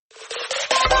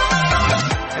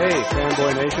Hey,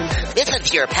 Fanboy Nation. This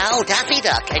is your pal Daffy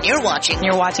Duck, and you're watching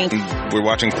We're watching Fanboy.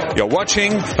 A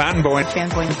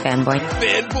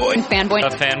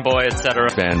fanboy, etc.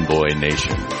 Fanboy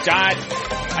Nation. God,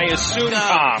 I assume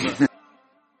Tom.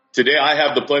 Today I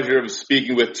have the pleasure of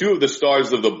speaking with two of the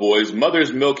stars of The Boys,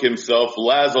 Mother's Milk himself,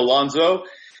 Laz Alonso,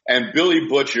 and Billy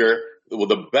Butcher, with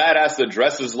a badass that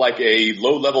dresses like a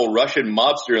low-level Russian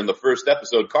mobster in the first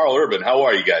episode, Carl Urban. How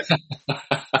are you guys?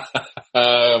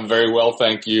 I'm very well,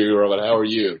 thank you, Robert. How are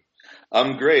you?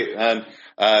 I'm great. And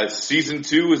season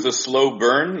 2 is a slow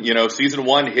burn. You know, season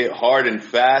 1 hit hard and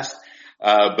fast,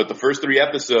 but the first 3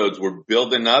 episodes were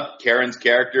building up Karen's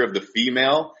character of the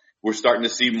female. We're starting to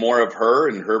see more of her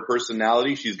and her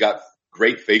personality. She's got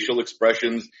great facial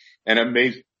expressions and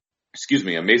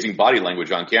amazing body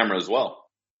language on camera as well.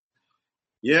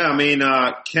 Yeah, I mean,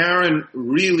 Karen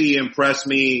really impressed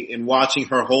me in watching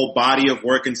her whole body of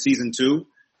work in season 2.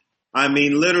 I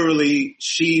mean, literally,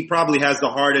 she probably has the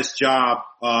hardest job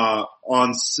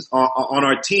on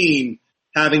our team,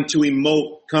 having to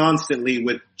emote constantly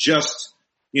with just,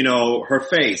 you know, her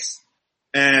face.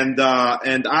 And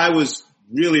I was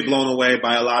really blown away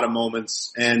by a lot of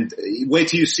moments. And wait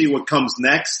till you see what comes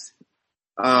next.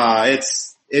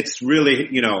 It's really,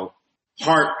 you know,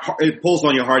 it pulls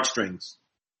on your heartstrings.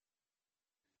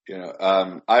 You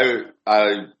know,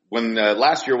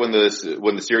 last year when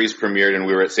the series premiered and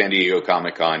we were at San Diego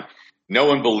Comic-Con, no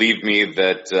one believed me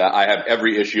that I have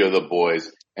every issue of The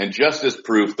Boys. And just as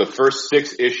proof, the first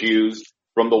 6 issues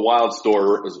from the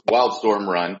Wildstorm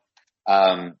run,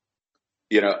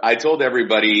 you know, I told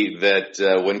everybody that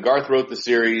when Garth wrote the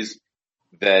series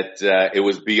that it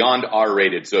was beyond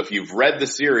R-rated. So if you've read the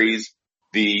series,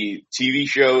 the TV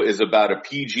show is about a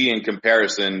PG in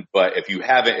comparison, but if you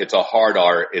haven't, it's a hard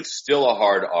R. It's still a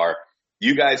hard R.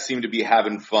 You guys seem to be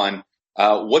having fun.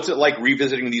 What's it like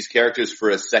revisiting these characters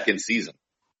for a second season?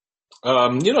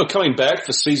 You know, coming back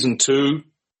for season 2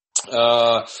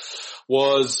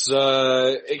 was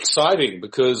exciting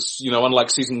because, you know, unlike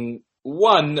season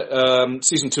 1,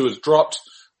 season 2 has dropped.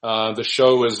 The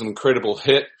show is an incredible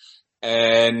hit,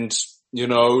 and you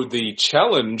know, the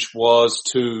challenge was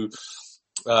to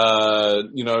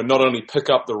you know, not only pick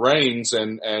up the reins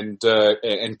and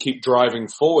keep driving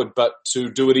forward, but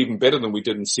to do it even better than we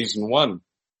did in season 1.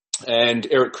 And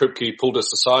Eric Kripke pulled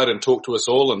us aside and talked to us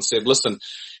all and said, listen,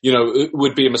 you know, it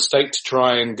would be a mistake to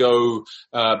try and go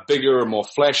bigger and more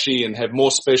flashy and have more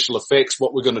special effects.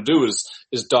 What we're going to do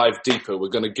is dive deeper. We're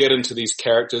going to get into these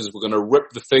characters. We're going to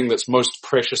rip the thing that's most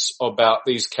precious about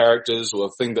these characters, or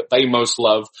the thing that they most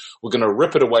love. We're going to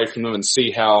rip it away from them and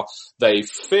see how they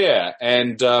fare.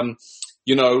 And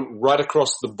you know, right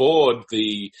across the board,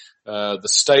 the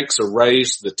stakes are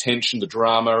raised, the tension, the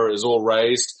drama is all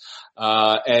raised.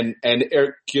 And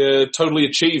Eric totally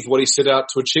achieved what he set out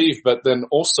to achieve, but then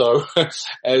also,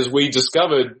 as we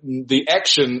discovered, the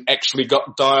action actually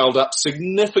got dialed up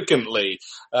significantly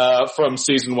from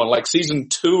season 1. Like season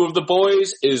 2 of The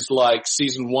Boys is like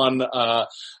season 1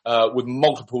 with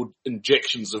multiple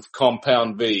injections of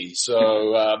Compound V.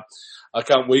 So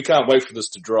we can't wait for this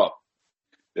to drop.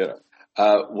 Yeah.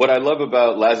 What I love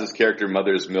about Laz's character,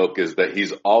 Mother's Milk, is that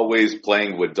he's always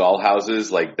playing with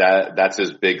dollhouses. Like that's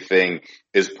his big thing,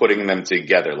 is putting them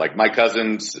together. Like my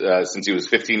cousin, since he was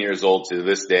 15 years old to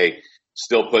this day,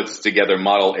 still puts together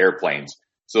model airplanes.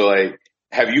 So like,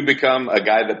 have you become a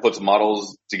guy that puts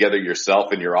models together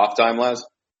yourself in your off time, Laz?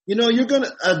 You know, you're gonna,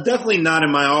 definitely not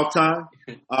in my off time,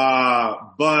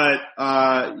 but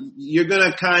you're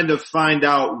gonna kind of find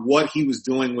out what he was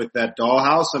doing with that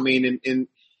dollhouse. I mean,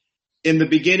 in the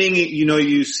beginning, you know,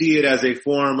 you see it as a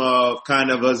form of kind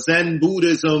of a Zen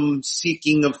Buddhism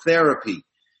seeking of therapy,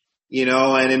 you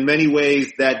know, and in many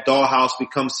ways that dollhouse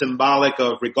becomes symbolic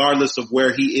of, regardless of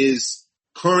where he is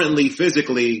currently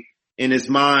physically in his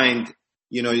mind,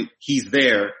 you know, he's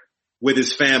there with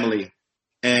his family,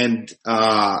 and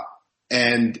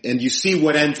you see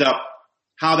what ends up,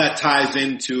 how that ties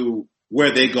into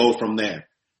where they go from there.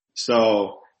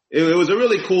 So it was a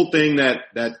really cool thing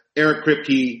that Eric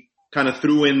Kripke kind of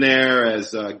threw in there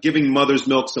as giving Mother's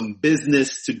Milk some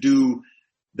business to do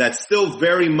that's still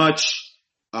very much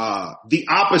the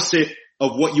opposite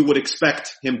of what you would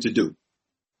expect him to do.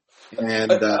 And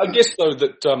I guess though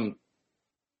that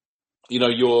you know,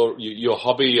 your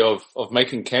hobby of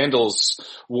making candles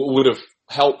would have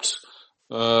helped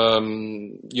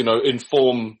you know,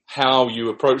 inform how you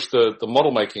approach the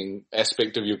model making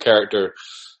aspect of your character.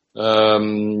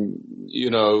 You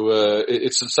know,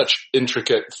 it's such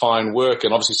intricate, fine work,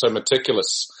 and obviously so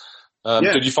meticulous.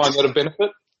 Did you find that a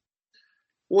benefit?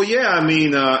 Well, yeah, I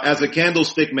mean, as a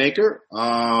candlestick maker,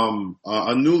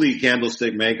 a newly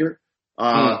candlestick maker,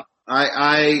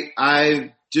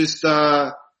 I just,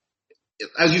 as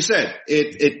you said,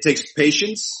 it takes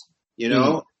patience, you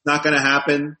know, it's not going to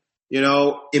happen, you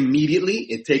know, immediately.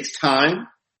 It takes time,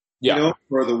 you know,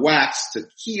 for the wax to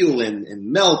heal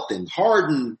and melt and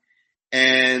harden.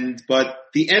 But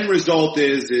the end result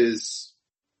is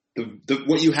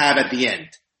what you have at the end,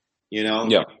 you know?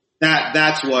 Yeah.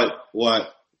 That's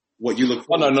what you look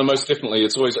for. Oh, no, most definitely.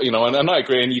 It's always, you know, and I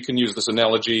agree, and you can use this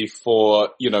analogy for,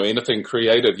 you know, anything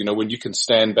creative, you know, when you can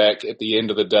stand back at the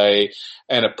end of the day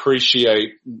and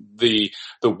appreciate the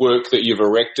work that you've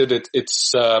erected,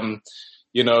 it's,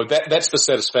 you know, that's the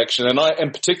satisfaction.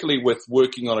 And particularly with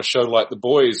working on a show like The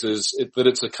Boys that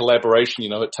it's a collaboration,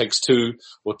 you know, it takes 2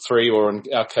 or 3, or in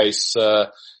our case,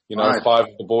 you know, 5 of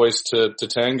the boys to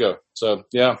tango. So,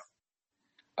 yeah.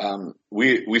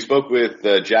 We spoke with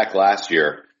Jack last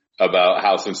year about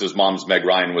how, since his mom's Meg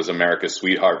Ryan was America's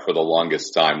sweetheart for the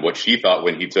longest time, what she thought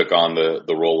when he took on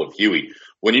the role of Huey.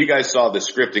 When you guys saw the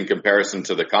script in comparison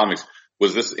to the comics,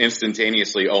 was this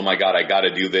instantaneously, oh my God, I got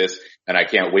to do this and I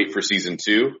can't wait for season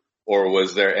 2? Or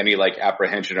was there any like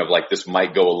apprehension of like, this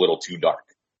might go a little too dark?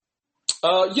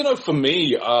 You know, for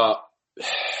me,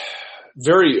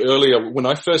 very early, when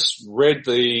I first read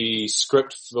the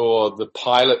script for the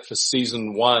pilot for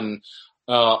season 1,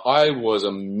 I was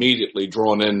immediately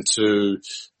drawn into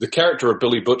the character of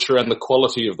Billy Butcher and the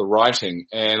quality of the writing.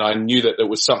 And I knew that it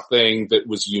was something that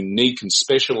was unique and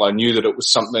special. I knew that it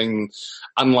was something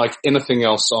unlike anything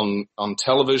else on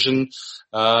television.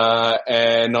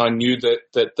 And I knew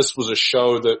that this was a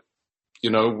show that, you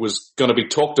know, was going to be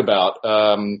talked about,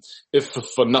 if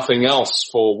for nothing else,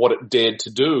 for what it dared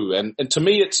to do. And to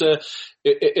me,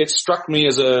 it struck me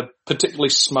as a particularly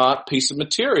smart piece of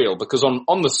material, because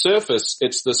on the surface,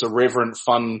 it's this irreverent,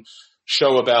 fun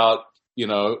show about, you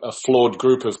know, a flawed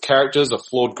group of characters, a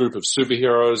flawed group of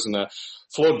superheroes, and a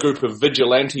flawed group of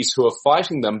vigilantes who are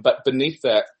fighting them. But beneath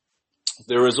that,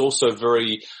 there is also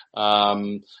very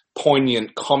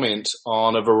poignant comment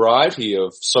on a variety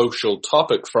of social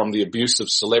topics, from the abuse of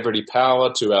celebrity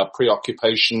power to our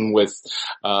preoccupation with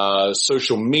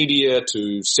social media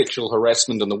to sexual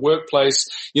harassment in the workplace.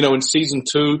 You know, and season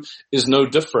 2 is no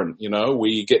different. You know,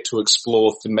 we get to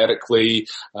explore thematically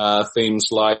themes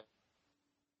like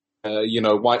you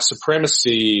know, white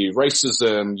supremacy,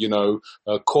 racism, you know,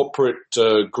 corporate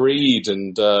greed,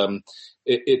 and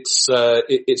it's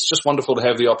just wonderful to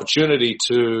have the opportunity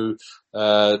to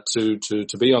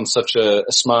be on such a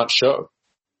smart show.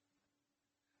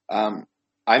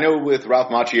 I know with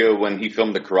Ralph Macchio, when he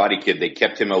filmed The Karate Kid, they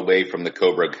kept him away from the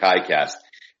Cobra Kai cast.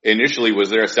 Initially,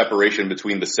 was there a separation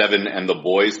between the 7 and the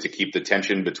boys to keep the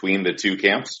tension between the 2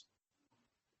 camps?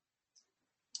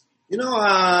 You know,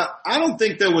 I don't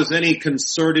think there was any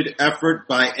concerted effort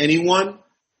by anyone.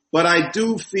 But I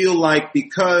do feel like,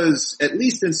 because at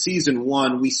least in season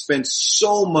 1, we spent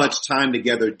so much time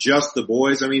together, just the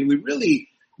boys. I mean, we really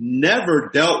never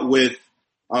dealt with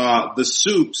the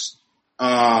Supes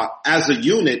as a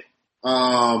unit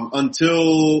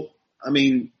until, I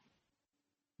mean,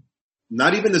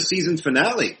 not even the season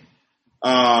finale.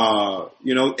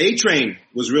 You know, A-Train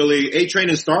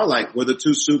and Starlight were the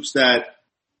 2 Supes that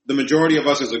the majority of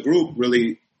us as a group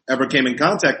really ever came in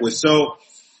contact with. So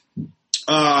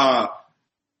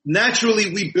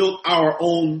naturally, we built our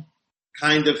own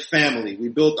kind of family. We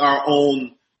built our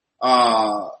own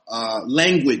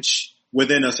language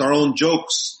within us, our own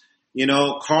jokes. You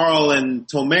know, Carl and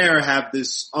Tomer have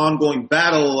this ongoing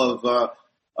battle of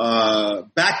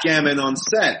backgammon on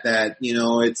set that, you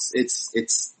know,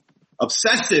 it's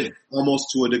obsessive almost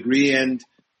to a degree, and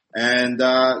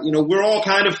you know, we're all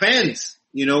kind of fans.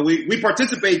 You know, we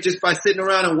participate just by sitting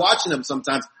around and watching them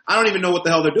sometimes. I don't even know what the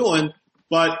hell they're doing,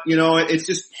 but, you know, it's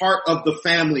just part of the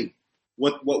family,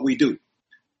 what we do.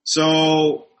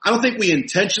 So I don't think we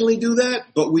intentionally do that,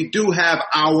 but we do have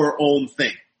our own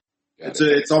thing.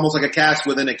 It's almost like a cast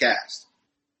within a cast.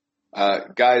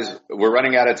 Guys, we're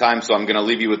running out of time, so I'm going to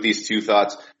leave you with these 2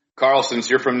 thoughts. Carl, since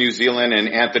you're from New Zealand and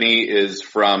Anthony is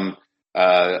from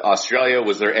Australia,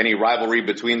 was there any rivalry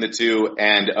between the 2?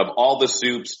 And of all the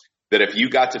Supes, that if you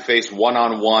got to face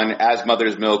one-on-one as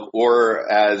Mother's Milk or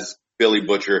as Billy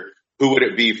Butcher, who would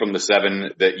it be from the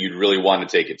 7 that you'd really want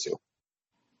to take it to?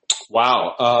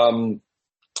 Wow.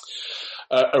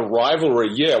 A rivalry,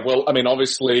 yeah. Well, I mean,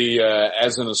 obviously,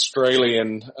 as an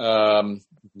Australian,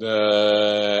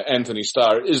 Anthony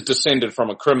Starr is descended from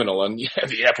a criminal, and yeah,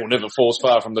 the apple never falls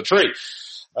far from the tree.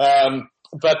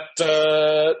 But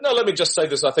no, let me just say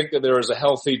this. I think that there is a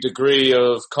healthy degree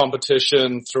of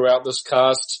competition throughout this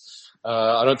cast.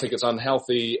 I don't think it's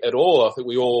unhealthy at all. I think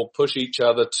we all push each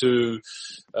other to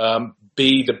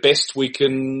be the best we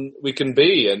can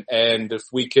be, and if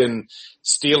we can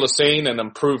steal a scene and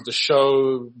improve the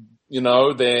show,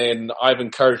 then I've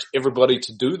encouraged everybody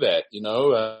to do that.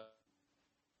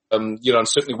 And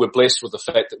certainly we're blessed with the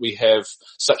fact that we have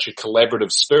such a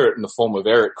collaborative spirit in the form of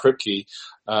Eric Kripke,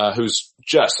 who's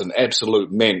just an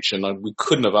absolute mensch, and we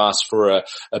couldn't have asked for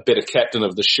a better captain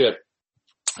of the ship.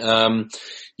 Going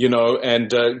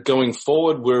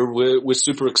forward, we're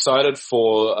super excited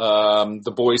for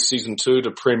The Boys Season 2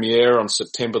 to premiere on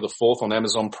September the 4th on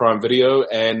Amazon Prime Video,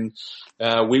 and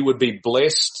we would be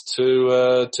blessed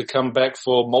to come back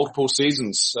for multiple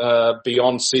seasons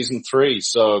beyond Season 3.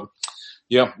 So,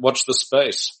 yeah, watch the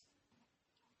space.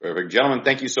 Perfect. Gentlemen,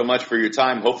 thank you so much for your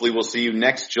time. Hopefully we'll see you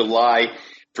next July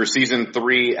for Season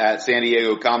 3 at San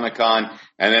Diego Comic-Con,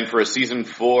 and then for a Season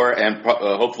 4 and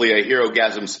hopefully a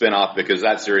HeroGasm spinoff, because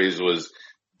that series was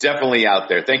definitely out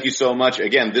there. Thank you so much.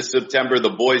 Again, this September, The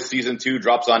Boys Season 2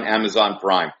 drops on Amazon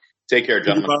Prime. Take care,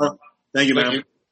 gentlemen. Thank you, man.